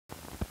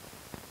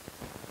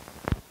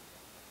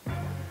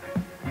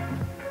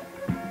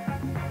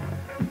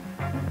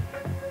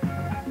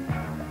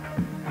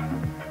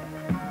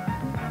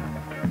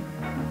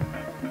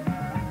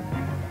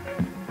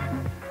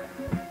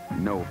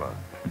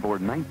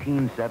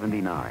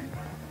1979.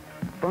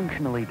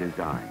 Functionally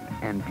designed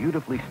and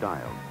beautifully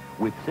styled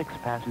with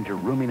 6-passenger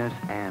roominess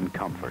and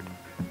comfort.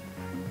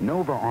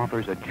 Nova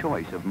offers a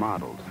choice of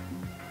models.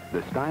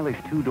 The stylish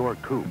 2-door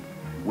coupe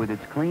with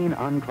its clean,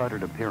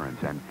 uncluttered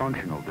appearance and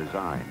functional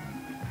design.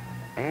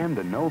 And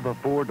the Nova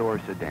 4-door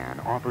sedan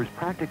offers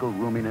practical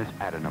roominess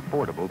at an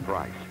affordable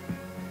price.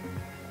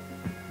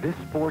 This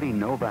sporty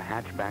Nova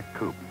hatchback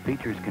coupe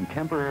features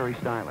contemporary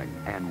styling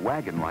and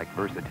wagon-like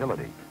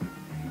versatility.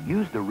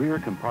 Use the rear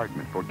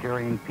compartment for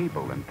carrying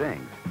people and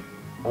things,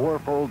 or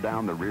fold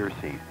down the rear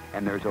seat,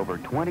 and there's over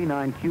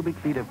 29 cubic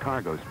feet of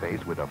cargo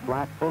space with a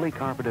flat, fully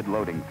carpeted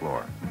loading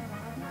floor.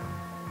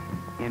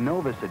 In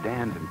Nova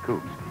sedans and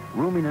coupes,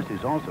 roominess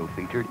is also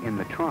featured in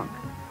the trunk,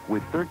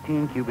 with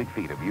 13 cubic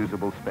feet of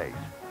usable space.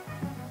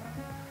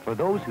 For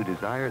those who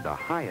desire the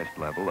highest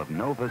level of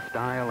Nova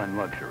style and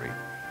luxury,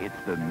 it's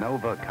the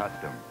Nova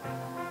Custom.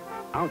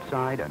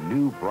 Outside, a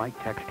new bright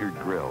textured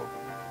grille,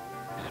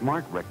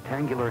 smart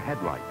rectangular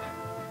headlights,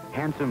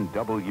 handsome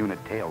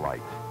double-unit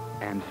taillights,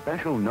 and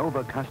special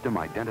Nova Custom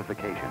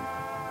identification.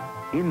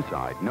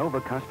 Inside, Nova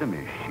Custom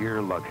is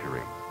sheer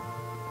luxury.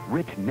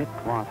 Rich knit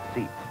cloth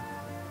seats,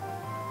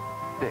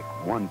 thick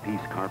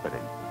one-piece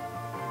carpeting,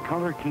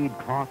 color-keyed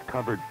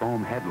cloth-covered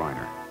foam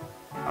headliner,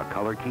 a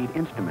color-keyed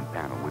instrument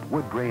panel with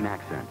wood grain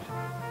accents.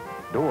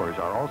 Doors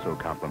are also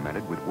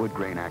complemented with wood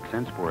grain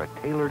accents for a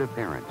tailored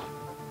appearance.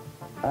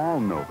 All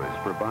Novas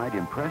provide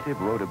impressive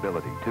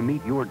roadability to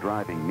meet your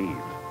driving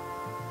needs.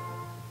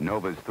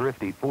 Nova's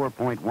thrifty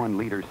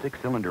 4.1-liter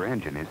 6-cylinder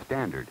engine is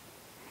standard.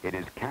 It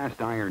is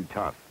cast-iron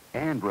tough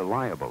and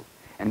reliable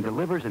and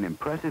delivers an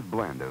impressive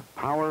blend of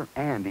power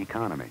and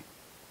economy.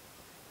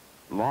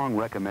 Long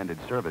recommended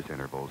service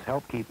intervals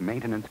help keep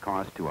maintenance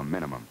costs to a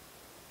minimum.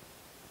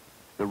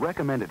 The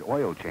recommended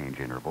oil change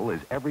interval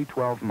is every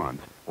 12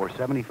 months or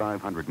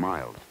 7,500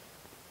 miles.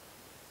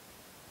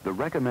 The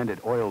recommended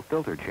oil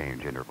filter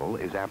change interval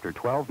is after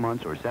 12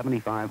 months or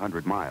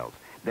 7,500 miles,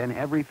 then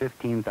every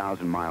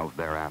 15,000 miles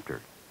thereafter.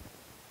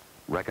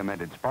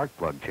 Recommended spark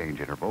plug change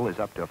interval is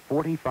up to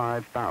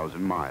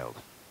 45,000 miles.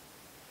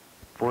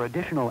 For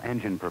additional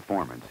engine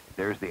performance,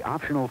 there's the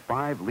optional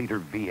 5-liter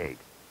V8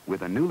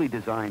 with a newly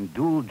designed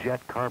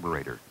dual-jet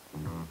carburetor.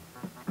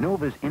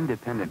 Nova's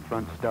independent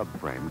front stub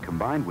frame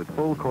combined with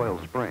full coil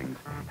springs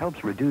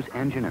helps reduce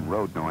engine and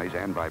road noise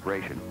and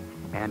vibration,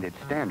 and it's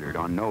standard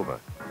on Nova,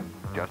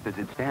 just as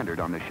it's standard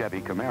on the Chevy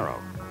Camaro.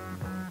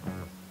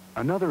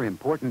 Another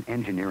important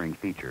engineering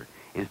feature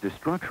is the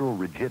structural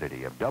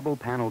rigidity of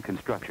double-panel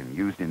construction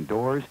used in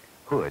doors,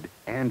 hood,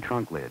 and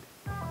trunk lid.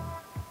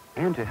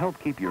 And to help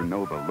keep your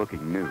Nova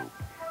looking new,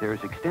 there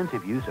is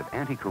extensive use of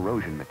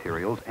anti-corrosion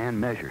materials and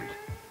measures,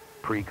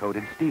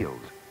 pre-coated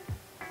steels,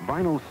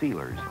 vinyl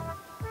sealers,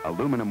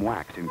 aluminum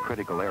wax in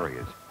critical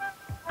areas,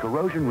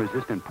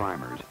 corrosion-resistant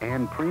primers,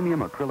 and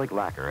premium acrylic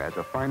lacquer as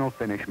a final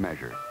finish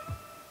measure.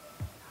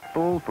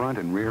 Full front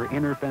and rear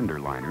inner fender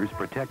liners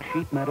protect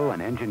sheet metal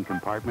and engine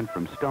compartment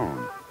from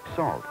stone,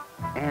 salt,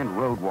 and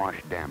road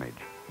wash damage.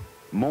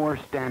 More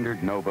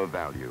standard Nova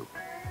value.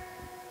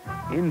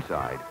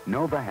 Inside,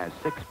 Nova has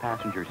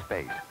 6-passenger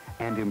space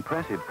and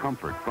impressive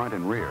comfort front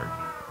and rear.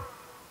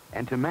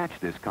 And to match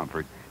this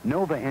comfort,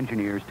 Nova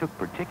engineers took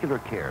particular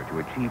care to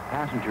achieve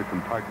passenger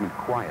compartment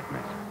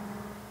quietness.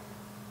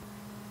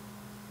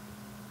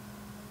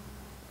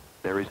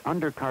 There is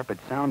under-carpet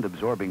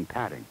sound-absorbing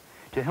padding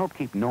to help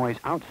keep noise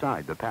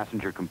outside the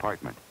passenger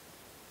compartment.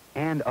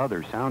 And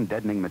other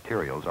sound-deadening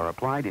materials are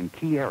applied in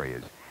key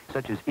areas,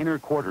 such as inner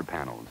quarter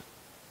panels,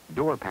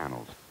 door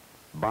panels,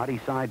 body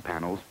side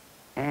panels,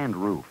 and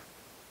roof.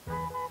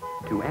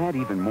 To add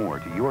even more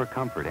to your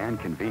comfort and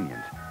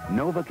convenience,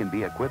 Nova can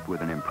be equipped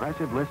with an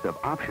impressive list of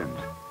options.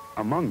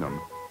 Among them,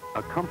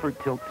 a comfort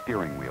tilt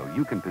steering wheel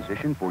you can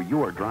position for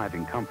your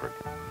driving comfort.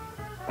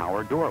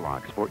 Power door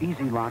locks for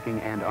easy locking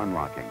and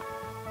unlocking.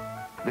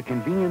 The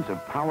convenience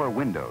of power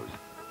windows.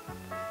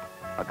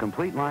 A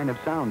complete line of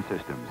sound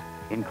systems,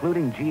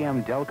 including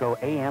GM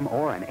Delco AM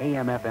or an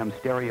AM/FM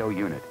stereo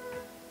unit.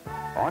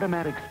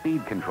 Automatic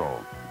speed control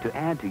to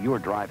add to your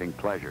driving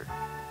pleasure.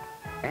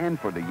 And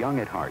for the young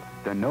at heart,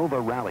 the Nova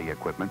Rally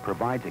equipment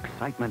provides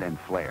excitement and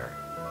flair.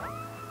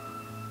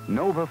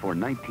 Nova for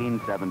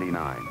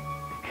 1979,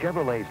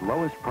 Chevrolet's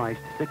lowest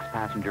priced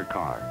 6-passenger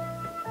car.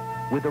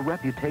 With a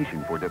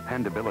reputation for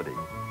dependability.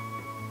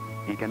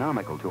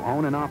 Economical to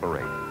own and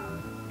operate.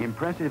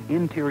 Impressive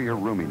interior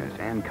roominess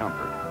and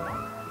comfort.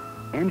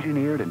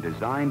 Engineered and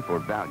designed for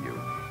value,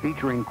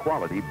 featuring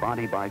quality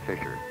body by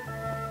Fisher.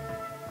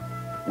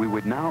 We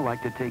would now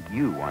like to take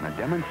you on a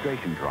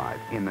demonstration drive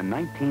in the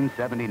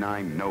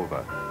 1979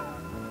 Nova.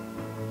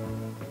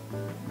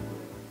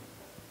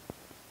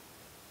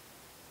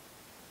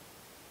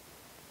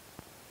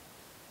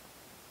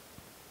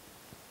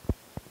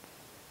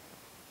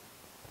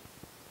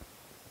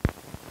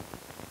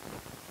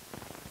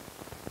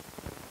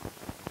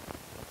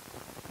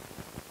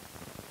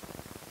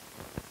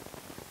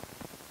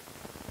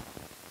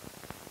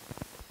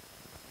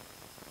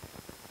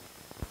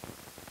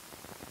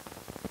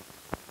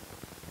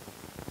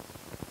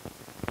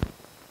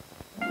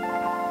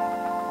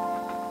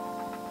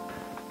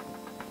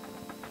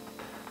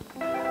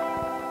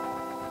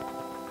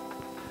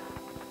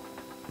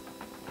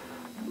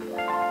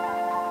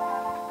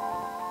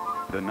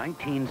 The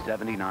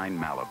 1979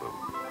 Malibu,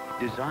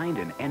 designed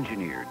and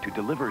engineered to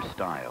deliver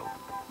style,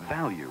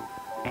 value,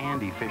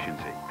 and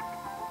efficiency.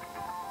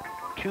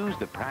 Choose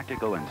the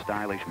practical and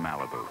stylish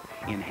Malibu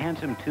in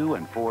handsome 2-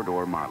 and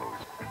 4-door models,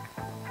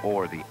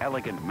 or the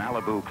elegant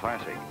Malibu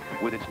Classic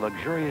with its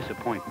luxurious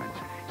appointments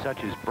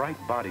such as bright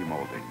body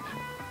moldings,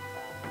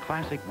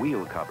 classic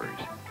wheel covers,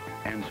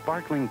 and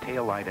sparkling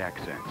taillight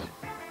accents.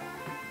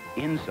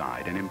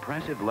 Inside, an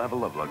impressive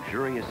level of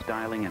luxurious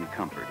styling and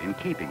comfort in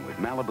keeping with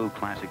Malibu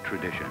Classic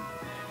tradition.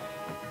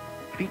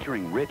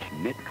 Featuring rich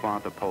knit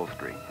cloth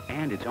upholstery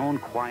and its own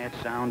quiet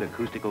sound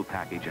acoustical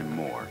package and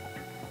more.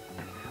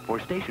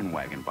 For station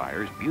wagon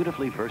buyers,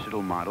 beautifully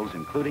versatile models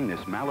including this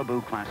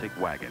Malibu Classic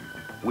wagon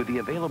with the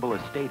available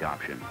estate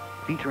option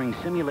featuring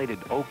simulated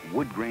oak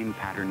wood grain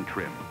pattern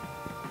trim.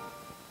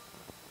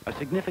 A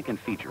significant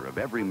feature of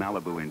every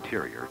Malibu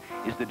interior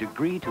is the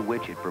degree to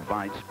which it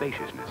provides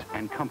spaciousness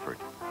and comfort.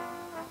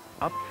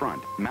 Up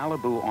front,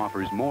 Malibu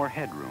offers more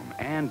headroom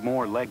and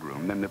more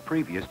legroom than the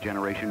previous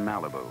generation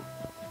Malibu.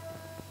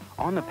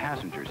 On the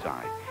passenger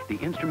side, the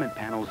instrument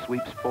panel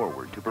sweeps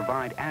forward to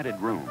provide added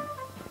room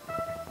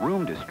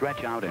to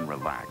stretch out and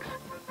relax.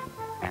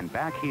 And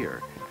back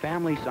here,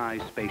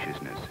 family-size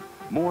spaciousness,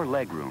 more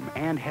legroom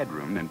and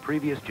headroom than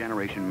previous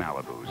generation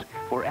Malibus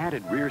for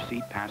added rear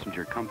seat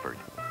passenger comfort.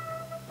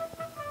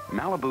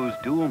 Malibu's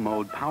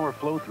dual-mode power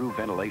flow-through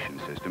ventilation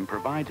system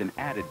provides an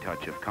added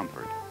touch of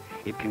comfort.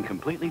 It can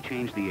completely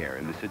change the air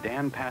in the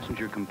sedan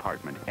passenger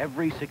compartment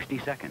every 60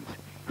 seconds,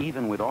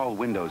 even with all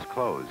windows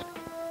closed.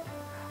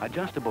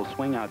 Adjustable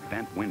swing-out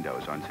vent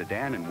windows on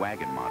sedan and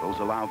wagon models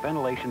allow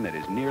ventilation that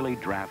is nearly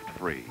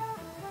draft-free.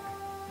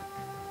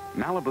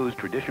 Malibu's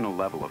traditional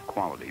level of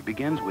quality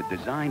begins with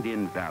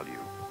designed-in value.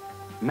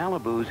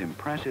 Malibu's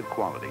impressive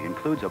quality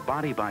includes a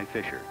body by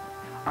Fisher,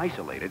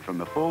 isolated from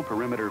the full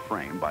perimeter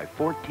frame by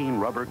 14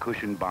 rubber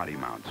cushioned body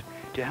mounts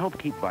to help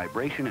keep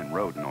vibration and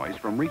road noise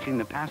from reaching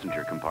the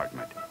passenger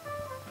compartment.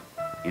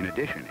 In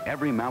addition,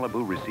 every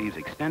Malibu receives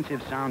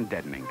extensive sound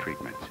deadening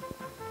treatments,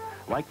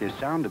 like this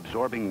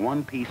sound-absorbing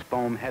one-piece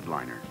foam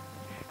headliner,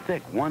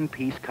 thick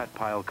one-piece cut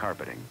pile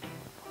carpeting,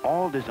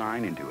 all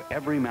designed into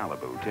every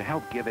Malibu to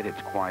help give it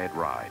its quiet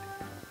ride.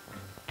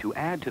 To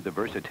add to the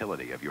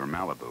versatility of your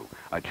Malibu,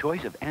 a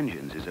choice of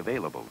engines is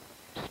available.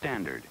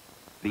 Standard,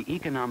 the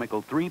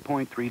economical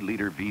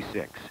 3.3-liter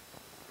V6.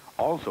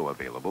 Also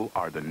available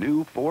are the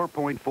new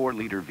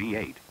 4.4-liter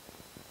V8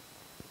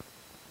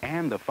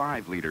 and the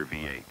 5-liter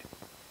V8.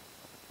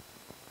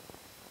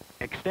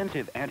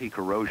 Extensive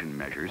anti-corrosion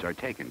measures are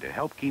taken to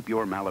help keep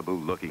your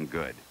Malibu looking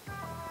good.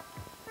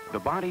 The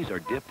bodies are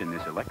dipped in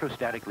this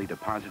electrostatically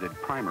deposited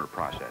primer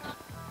process.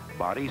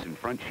 Bodies and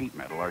front sheet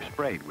metal are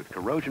sprayed with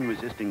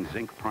corrosion-resisting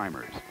zinc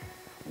primers,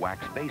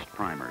 wax-based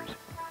primers,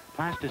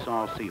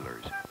 plastisol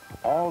sealers,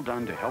 all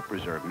done to help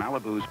preserve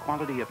Malibu's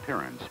quality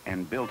appearance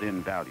and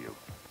built-in value.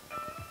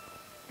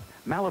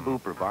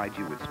 Malibu provides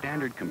you with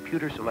standard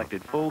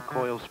computer-selected full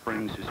coil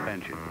spring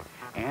suspension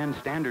and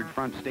standard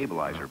front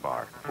stabilizer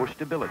bar for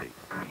stability,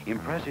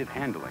 impressive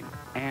handling,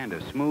 and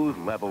a smooth,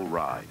 level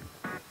ride.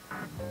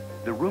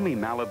 The roomy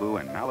Malibu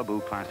and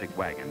Malibu Classic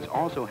wagons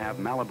also have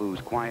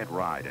Malibu's quiet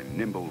ride and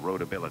nimble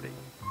roadability.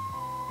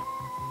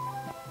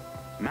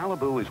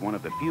 Malibu is one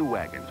of the few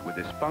wagons with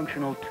this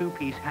functional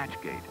two-piece hatch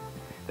gate.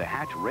 The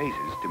hatch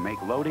raises to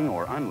make loading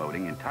or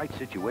unloading in tight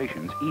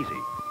situations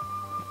easy.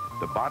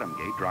 The bottom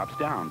gate drops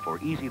down for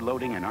easy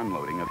loading and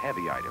unloading of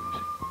heavy items.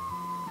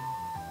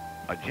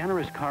 A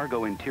generous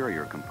cargo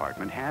interior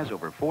compartment has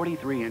over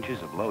 43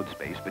 inches of load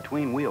space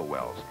between wheel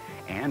wells,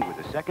 and with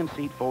the second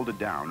seat folded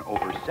down,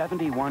 over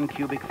 71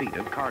 cubic feet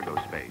of cargo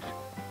space.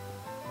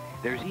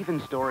 There's even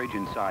storage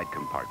in side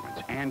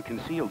compartments and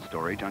concealed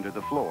storage under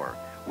the floor,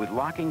 with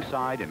locking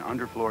side and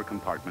underfloor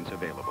compartments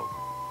available.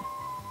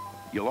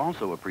 You'll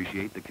also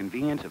appreciate the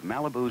convenience of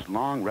Malibu's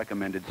long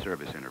recommended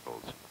service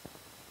intervals.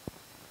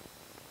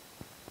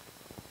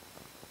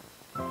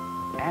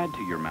 Add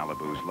to your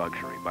Malibu's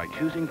luxury by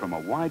choosing from a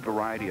wide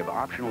variety of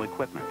optional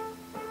equipment.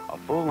 A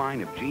full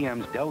line of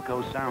GM's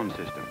Delco sound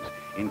systems,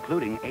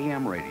 including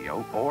AM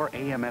radio or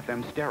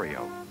AM/FM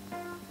stereo,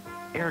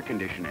 air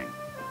conditioning,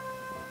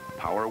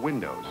 power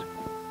windows,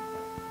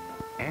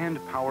 and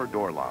power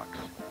door locks.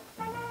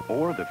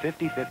 Or the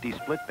 50/50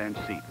 split bench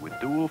seat with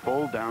dual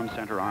fold-down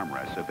center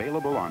armrests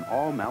available on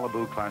all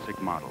Malibu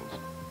Classic models.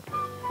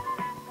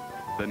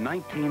 The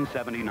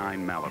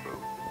 1979 Malibu,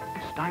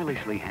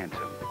 stylishly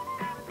handsome,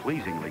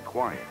 pleasingly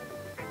quiet,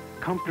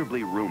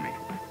 comfortably roomy.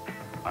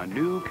 A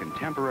new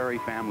contemporary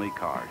family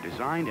car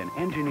designed and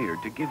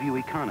engineered to give you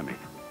economy,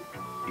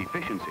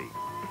 efficiency,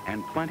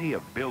 and plenty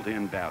of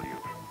built-in value.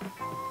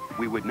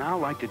 We would now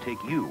like to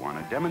take you on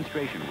a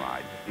demonstration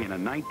ride in a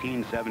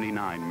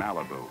 1979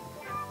 Malibu.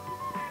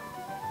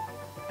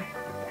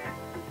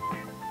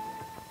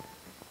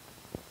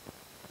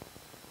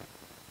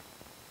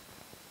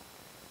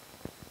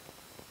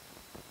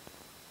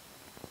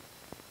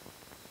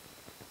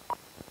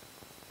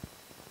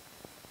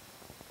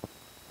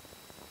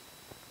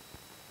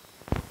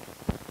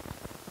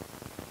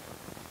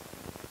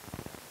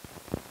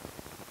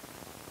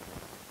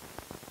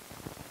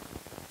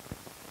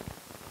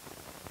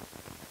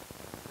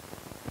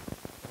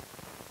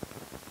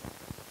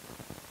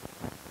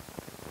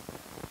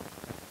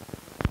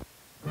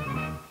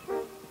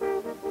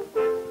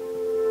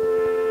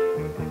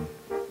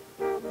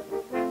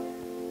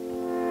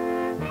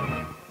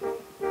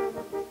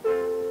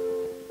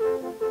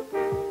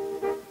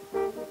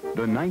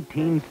 The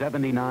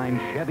 1979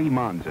 Chevy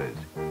Monzas,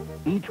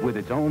 each with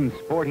its own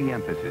sporty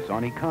emphasis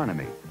on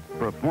economy,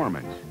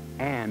 performance,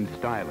 and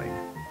styling.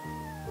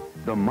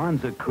 The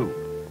Monza Coupe,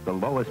 the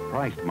lowest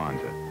priced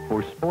Monza,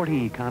 for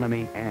sporty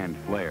economy and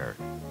flair.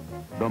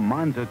 The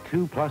Monza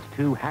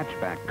 2+2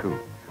 hatchback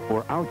coupe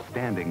for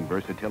outstanding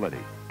versatility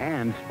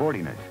and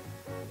sportiness.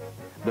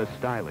 The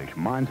stylish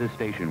Monza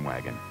station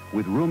wagon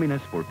with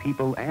roominess for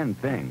people and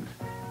things.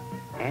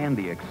 And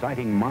the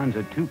exciting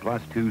Monza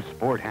 2+2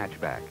 sport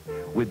hatchback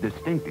with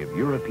distinctive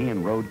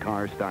European road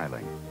car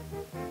styling.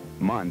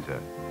 Monza,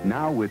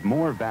 now with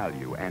more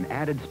value and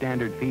added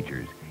standard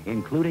features,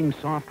 including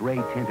soft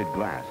ray tinted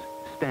glass,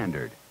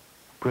 standard.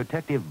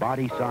 Protective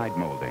body side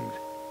moldings,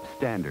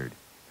 standard.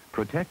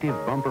 Protective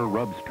bumper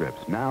rub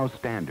strips, now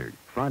standard,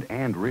 front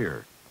and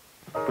rear.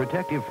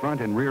 Protective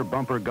front and rear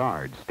bumper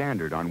guards,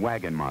 standard on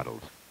wagon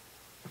models.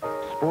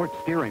 Sport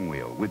steering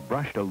wheel with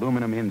brushed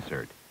aluminum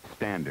insert,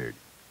 standard.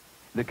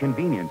 The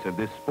convenience of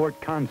this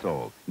sport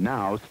console,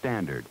 now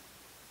standard.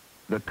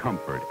 The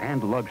comfort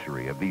and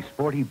luxury of these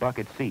sporty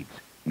bucket seats,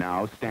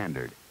 now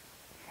standard.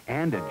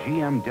 And a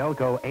GM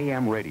Delco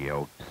AM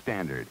radio,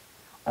 standard.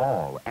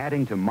 All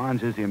adding to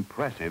Monza's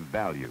impressive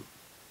value.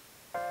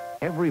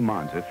 Every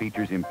Monza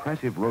features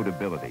impressive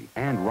roadability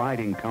and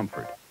riding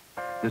comfort.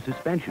 The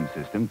suspension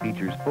system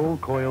features full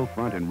coil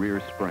front and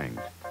rear springs,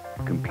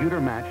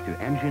 computer matched to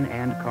engine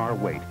and car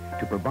weight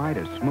to provide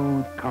a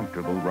smooth,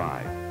 comfortable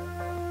ride.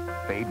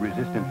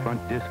 Fade-resistant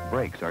front disc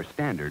brakes are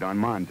standard on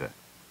Monza.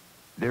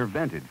 They're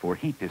vented for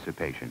heat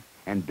dissipation,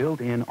 and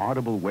built-in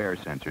audible wear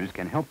sensors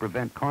can help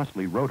prevent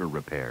costly rotor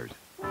repairs.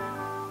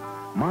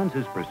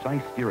 Monza's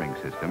precise steering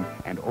system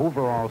and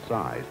overall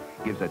size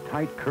gives a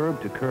tight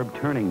curb-to-curb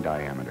turning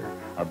diameter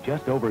of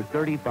just over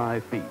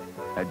 35 feet,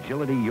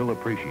 agility you'll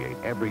appreciate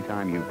every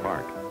time you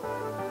park.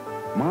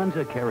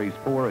 Monza carries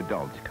 4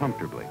 adults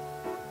comfortably.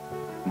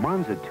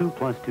 Monza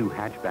 2+2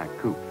 hatchback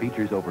coupe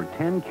features over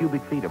 10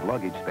 cubic feet of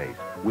luggage space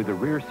with the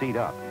rear seat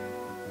up,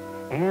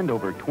 and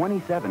over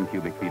 27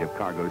 cubic feet of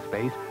cargo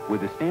space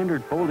with a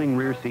standard folding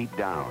rear seat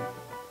down.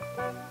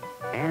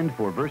 And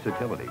for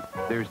versatility,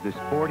 there's the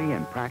sporty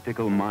and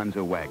practical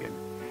Monza wagon.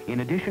 In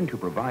addition to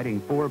providing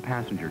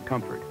 4-passenger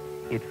comfort,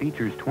 it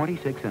features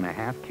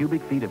 26.5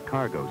 cubic feet of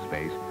cargo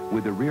space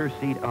with the rear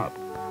seat up,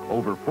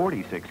 over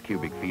 46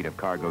 cubic feet of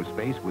cargo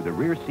space with the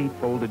rear seat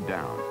folded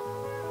down.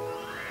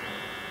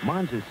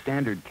 Monza's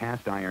standard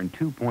cast iron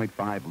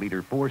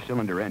 2.5-liter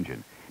 4-cylinder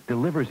engine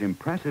delivers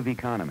impressive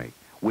economy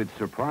with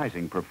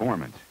surprising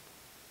performance.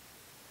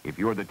 If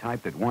you're the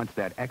type that wants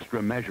that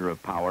extra measure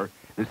of power,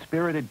 the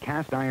spirited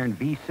cast iron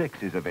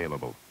V6 is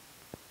available.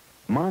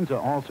 Monza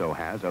also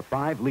has a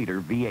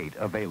 5-liter V8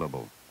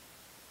 available.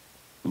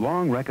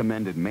 Long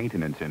recommended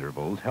maintenance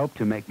intervals help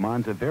to make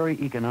Monza very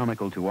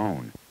economical to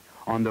own.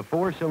 On the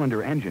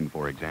 4-cylinder engine,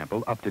 for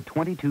example, up to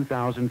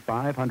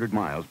 22,500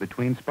 miles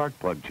between spark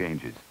plug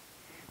changes.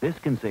 This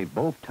can save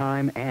both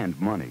time and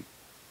money.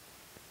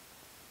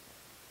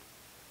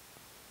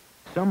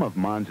 Some of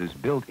Monza's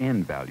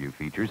built-in value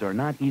features are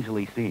not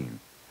easily seen,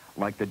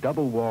 like the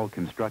double wall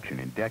construction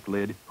in deck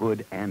lid,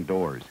 hood, and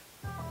doors.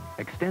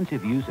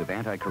 Extensive use of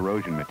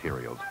anti-corrosion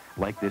materials,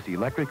 like this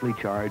electrically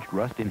charged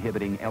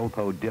rust-inhibiting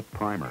Elpo dip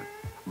primer,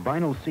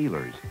 vinyl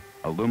sealers,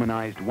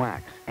 aluminized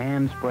wax,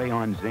 and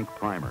spray-on zinc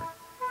primer.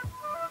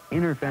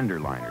 Inner fender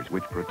liners,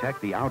 which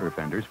protect the outer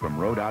fenders from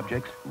road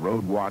objects,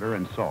 road water,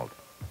 and salt.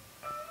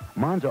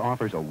 Monza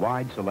offers a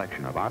wide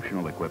selection of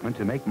optional equipment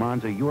to make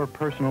Monza your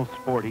personal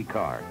sporty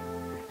car,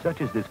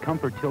 such as this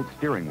comfort tilt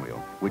steering wheel,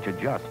 which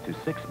adjusts to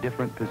 6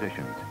 different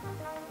positions.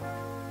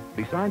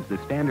 Besides the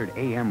standard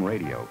AM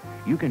radio,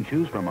 you can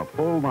choose from a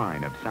full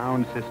line of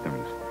sound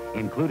systems,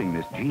 including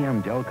this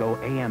GM Delco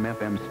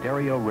AM/FM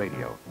stereo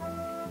radio,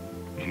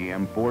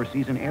 GM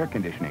 4-season air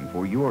conditioning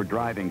for your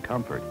driving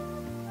comfort,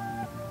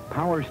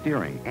 power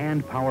steering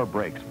and power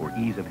brakes for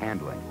ease of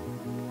handling,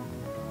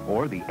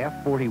 or the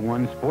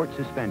F41 sport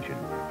suspension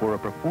for a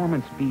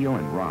performance feel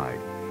and ride,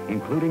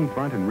 including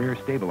front and rear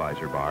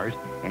stabilizer bars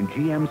and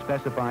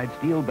GM-specified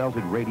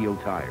steel-belted radial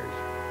tires.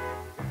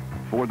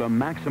 For the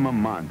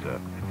maximum Monza,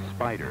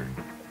 Spider.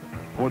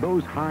 For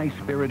those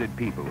high-spirited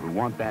people who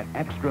want that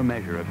extra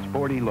measure of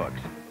sporty looks,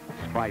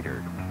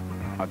 Spider.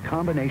 A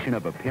combination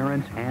of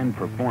appearance and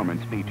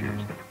performance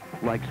features,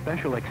 like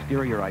special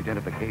exterior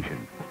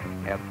identification,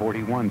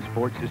 F41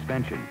 sport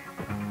suspension,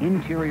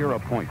 interior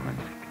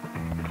appointments.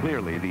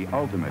 Clearly the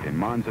ultimate in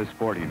Monza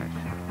sportiness.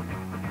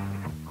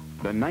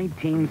 The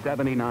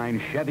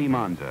 1979 Chevy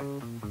Monza,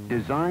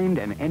 designed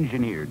and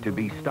engineered to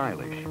be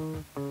stylish,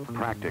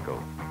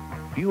 practical,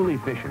 fuel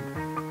efficient,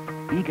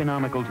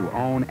 economical to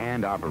own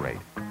and operate,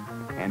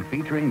 and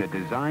featuring the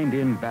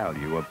designed-in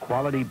value of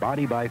quality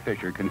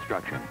body-by-Fisher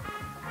construction.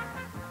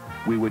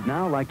 We would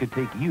now like to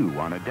take you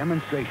on a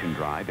demonstration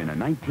drive in a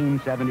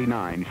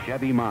 1979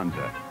 Chevy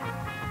Monza.